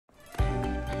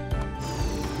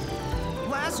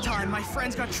Last time, my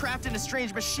friends got trapped in a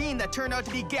strange machine that turned out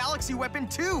to be Galaxy Weapon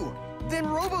 2. Then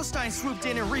Robostein swooped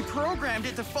in and reprogrammed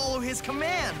it to follow his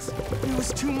commands. It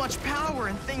was too much power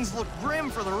and things looked grim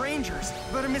for the Rangers,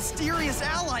 but a mysterious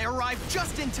ally arrived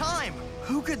just in time.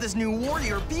 Who could this new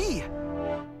warrior be?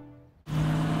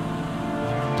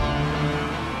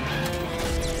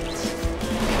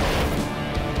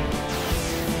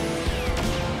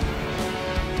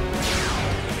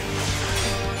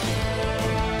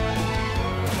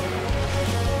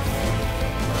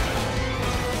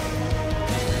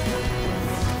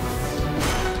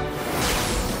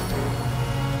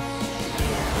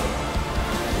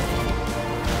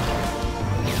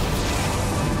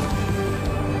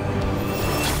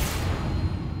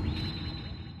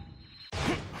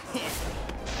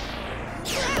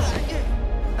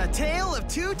 Tale of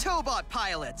two Tobot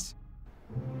pilots.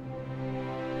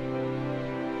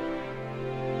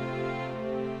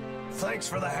 Thanks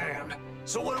for the hand.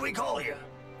 So what do we call you?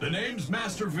 The name's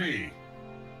Master V.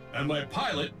 And my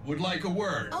pilot would like a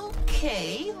word.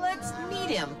 Okay, let's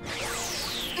meet him.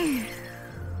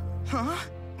 Huh?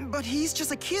 But he's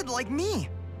just a kid like me.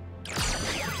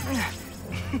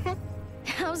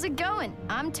 How's it going?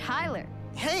 I'm Tyler.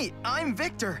 Hey, I'm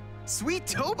Victor. Sweet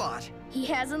Tobot. He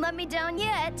hasn't let me down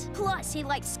yet. Plus, he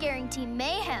likes scaring Team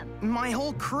Mayhem. My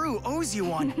whole crew owes you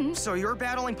one. So you're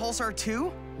battling Pulsar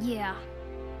too? Yeah.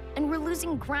 And we're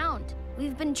losing ground.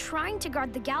 We've been trying to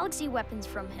guard the galaxy weapons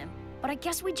from him, but I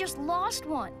guess we just lost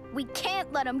one. We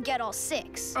can't let him get all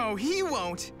 6. Oh, he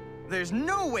won't. There's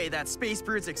no way that space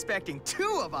bird's expecting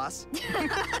 2 of us.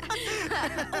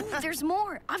 Oh, there's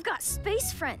more. I've got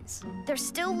space friends. They're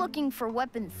still looking for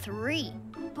weapon 3.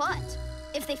 But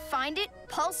if they find it,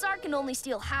 Pulsar can only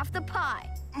steal half the pie.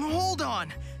 Hold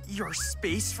on. Your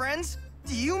space friends?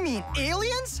 Do you mean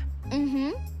aliens?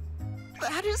 Mm-hmm.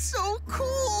 That is so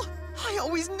cool. I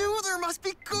always knew there must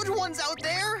be good ones out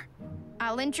there.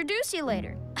 I'll introduce you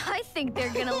later. I think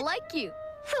they're gonna like you.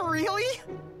 Really?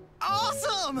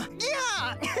 Awesome!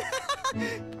 Yeah!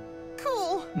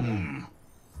 Cool.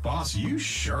 Boss, you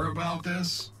sure about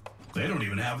this? They don't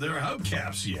even have their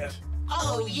hubcaps yet.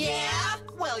 Oh, yeah?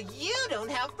 Well, you don't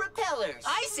have propellers.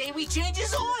 I say we change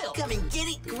his oil. Come and get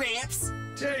it, Gramps.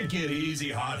 Take it easy,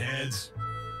 hotheads.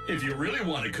 If you really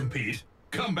want to compete,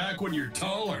 come back when you're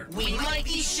taller. We might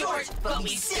be short, but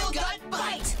we still got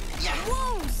bite. Yeah.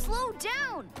 Whoa, slow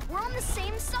down. We're on the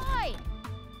same side.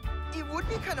 It would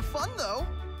be kind of fun, though.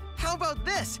 How about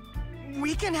this?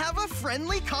 We can have a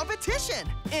friendly competition.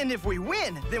 And if we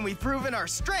win, then we've proven our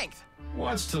strength.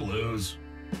 What's to lose?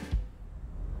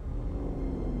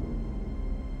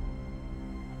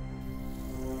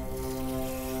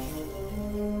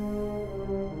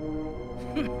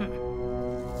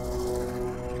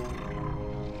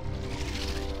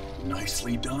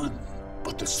 Nicely done.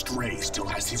 But the Stray still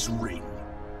has his ring.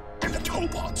 And the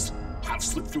Tobots have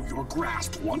slipped through your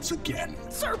grasp once again.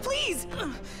 Sir, please!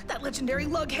 That legendary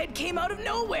lughead came out of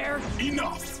nowhere!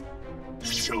 Enough!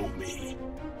 Show me.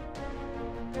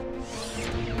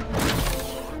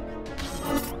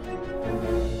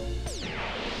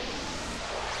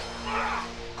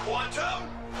 Quantum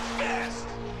Fast!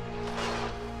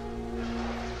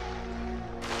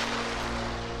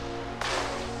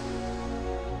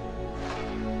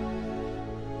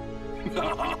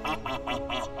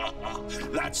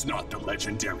 That's not the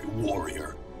legendary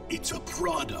warrior. It's a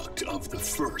product of the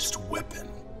first weapon.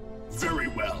 Very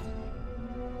well.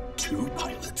 2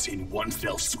 pilots in one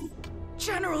fell swoop.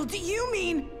 General, do you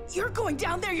mean you're going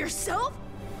down there yourself?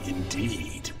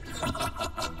 Indeed.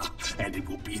 And it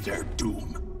will be their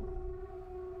doom.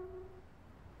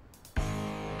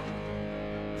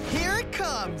 Here it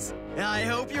comes. I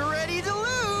hope you're ready to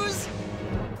lose.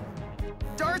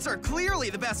 Darts are clearly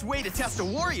the best way to test a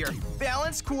warrior.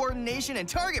 Balance, coordination, and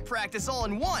target practice all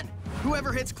in one.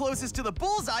 Whoever hits closest to the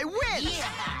bullseye wins! Yeah.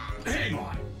 Hang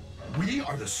on. We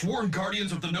are the sworn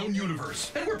guardians of the known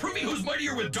universe, and we're proving who's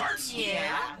mightier with darts?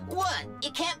 Yeah? What?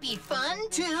 It can't be fun,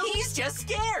 too? He's just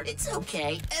scared. It's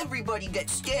okay. Everybody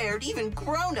gets scared, even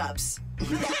grown-ups.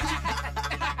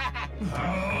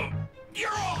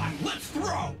 You're on! Let's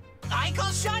throw! I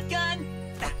call shotgun.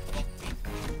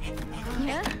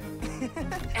 Yeah?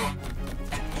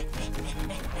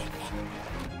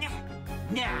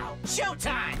 Now,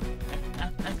 showtime!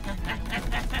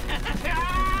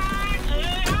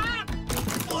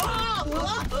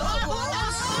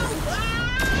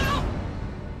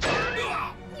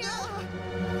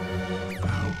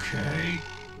 Okay,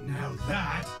 now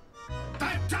that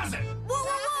does it! Whoa,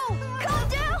 whoa, whoa! Calm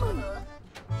down!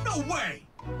 No way!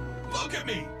 Look at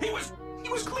me! He was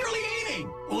clearly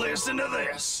aiming! Listen to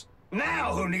this.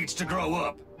 Now who needs to grow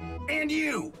up? And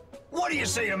you! What do you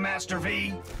say to Master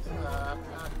V?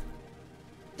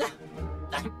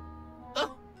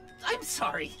 I'm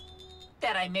sorry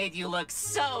that I made you look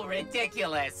so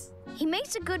ridiculous. He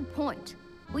makes a good point.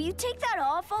 Will you take that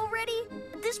off already?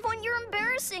 At this point, you're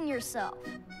embarrassing yourself.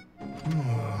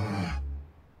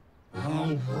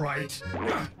 All right.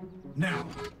 Now,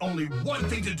 only one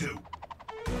thing to do.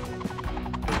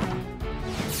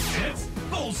 It's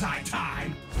bullseye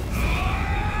time!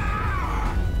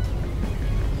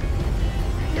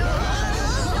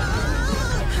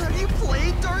 Have you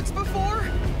played darts before?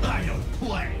 I don't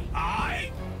play,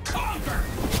 I conquer!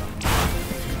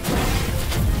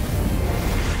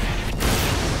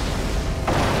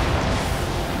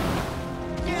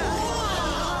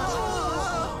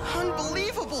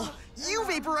 Unbelievable! You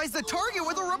vaporized the target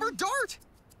with a rubber dart!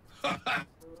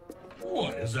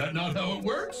 What, is that not how it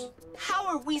works? How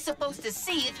are we supposed to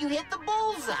see if you hit the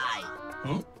bullseye?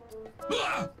 Huh?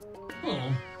 Ah!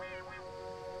 Oh.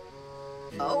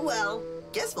 Oh well,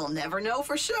 guess we'll never know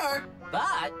for sure.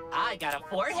 But I got a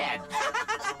forehead.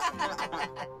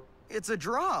 It's a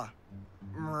draw,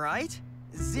 right?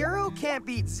 0 can't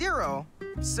beat 0,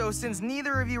 so since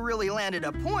neither of you really landed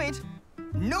a point,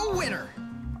 no winner!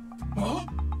 Huh?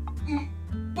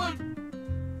 But...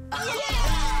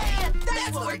 Yeah!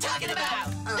 That's what we're talking about!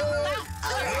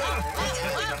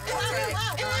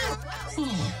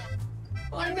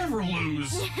 I never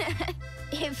lose.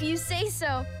 If you say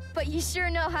so, but you sure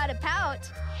know how to pout.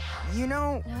 You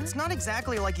know, it's not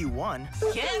exactly like you won.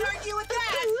 Can't argue with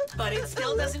that, but it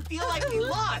still doesn't feel like we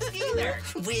lost either.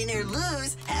 Win or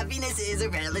lose, happiness is a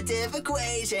relative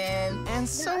equation. And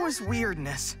so is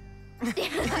weirdness. No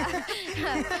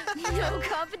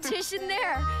competition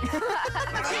there.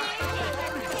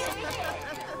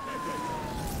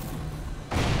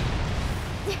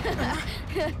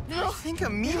 I think a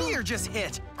meteor just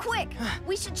hit. Quick,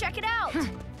 we should check it out.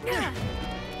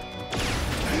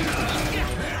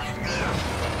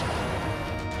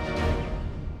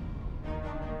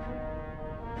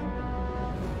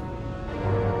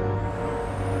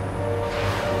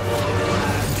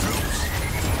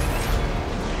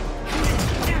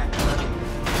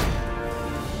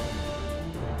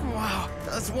 Wow,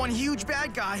 that's one huge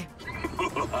bad guy.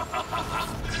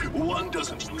 One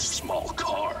doesn't use small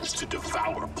cars to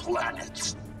devour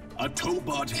planets. A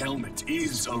Tobot helmet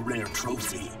is a rare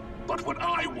trophy, but what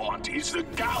I want is the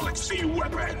galaxy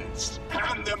weapons.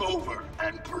 Hand them over,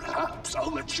 and perhaps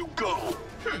I'll let you go.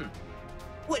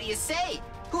 What do you say?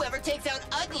 Whoever takes out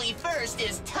Ugly first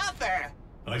is tougher.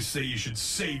 I say you should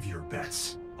save your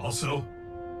bets. Also,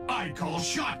 I call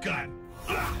shotgun.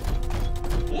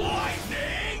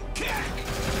 Lightning kick!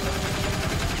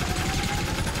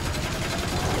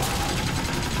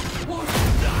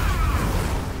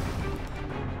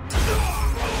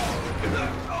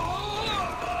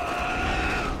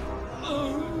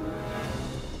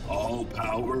 All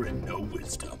power and no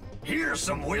wisdom. Here's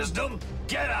some wisdom.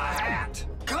 Get a hat.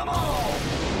 Come on!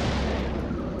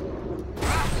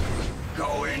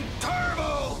 Going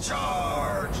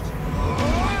turbocharged!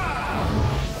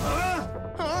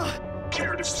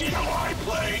 Care to see how I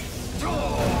play?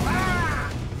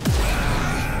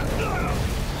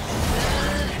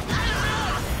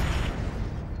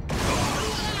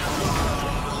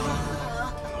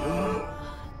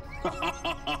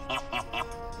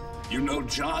 You know,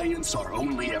 giants are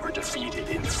only ever defeated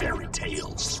in fairy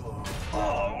tales.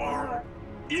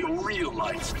 In real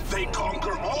life, they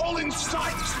conquer all in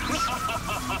sight.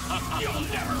 You'll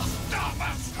never stop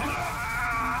us!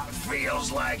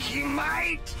 Feels like he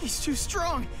might. He's too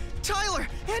strong. Tyler,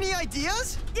 any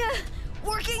ideas?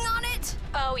 Working on it.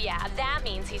 Oh yeah, that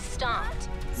means he's stomped.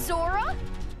 Zora?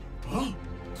 Huh?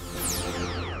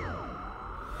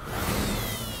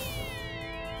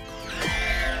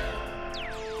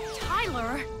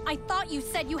 Tyler, I thought you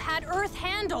said you had Earth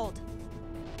handled.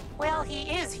 Well,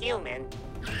 he is human.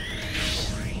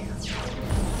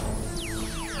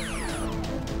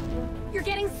 You're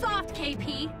getting soft,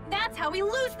 KP. That's how we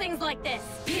lose things like this.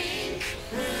 Pink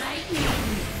lightning.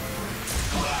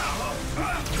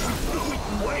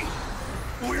 Wait,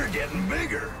 we're getting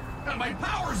bigger. And my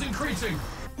power's increasing.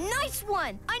 Nice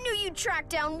one. I knew you'd track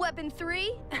down Weapon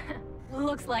 3.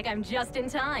 Looks like I'm just in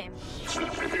time.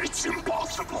 It's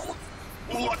impossible.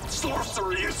 What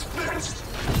sorcery is this?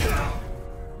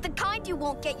 The kind you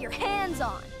won't get your hands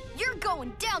on. You're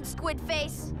going down, Squid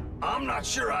Face. I'm not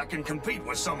sure I can compete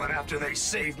with someone after they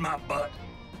saved my butt.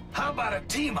 How about a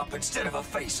team-up instead of a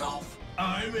face-off?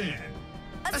 I'm in.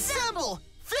 Assemble!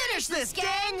 Finish this,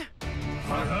 gang!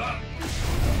 No,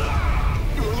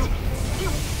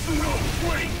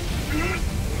 wait!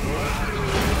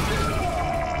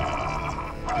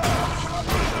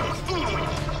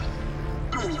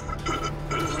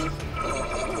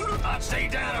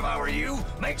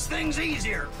 makes things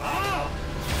easier. Oh!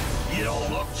 You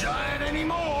don't look giant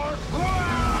anymore.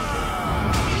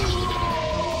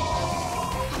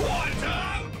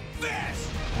 Quantum Fist!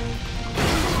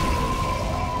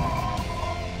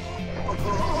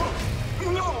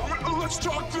 No, let's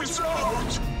talk this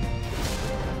out.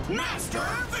 Master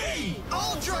V!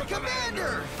 Ultra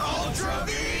Commander! Ultra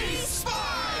V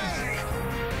Spike!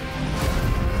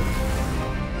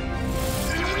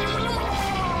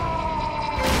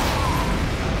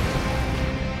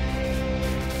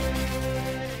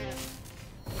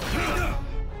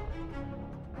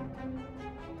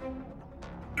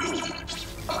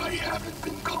 I haven't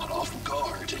been caught off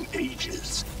guard in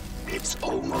ages. It's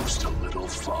almost a little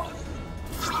fun.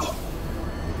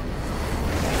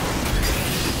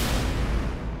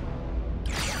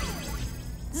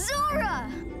 Zora!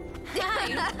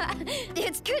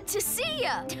 It's good to see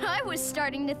ya! I was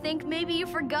starting to think maybe you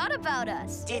forgot about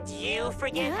us. Did you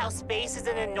forget how space is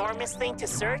an enormous thing to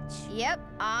search? Yep,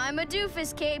 I'm a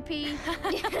doofus, KP.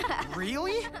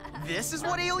 Really? This is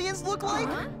what aliens look like?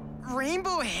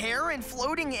 Rainbow hair and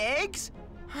floating eggs?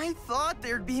 I thought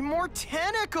there'd be more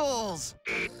tentacles.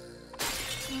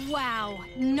 Wow,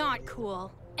 not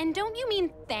cool. And don't you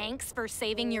mean thanks for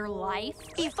saving your life?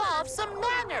 Evolve some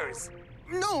manners!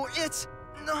 No,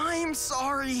 I'm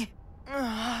sorry.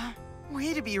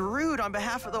 Way to be rude on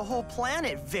behalf of the whole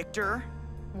planet, Victor.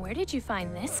 Where did you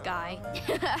find this guy?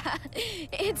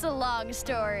 It's a long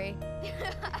story.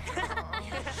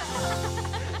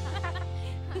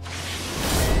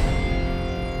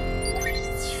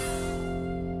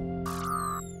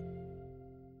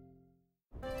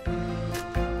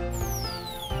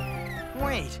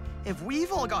 Wait, if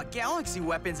we've all got galaxy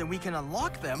weapons and we can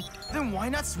unlock them, then why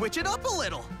not switch it up a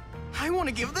little? I want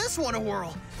to give this one a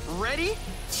whirl. Ready?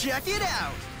 Check it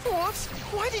out. Whoops,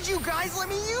 why did you guys let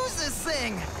me use this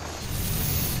thing?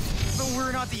 But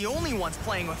we're not the only ones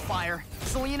playing with fire.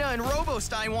 Selena and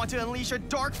Robostein want to unleash a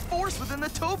dark force within the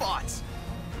Tobots.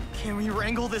 Can we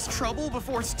wrangle this trouble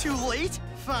before it's too late?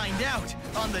 Find out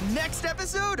on the next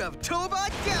episode of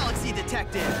Tobot Galaxy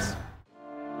Detectives.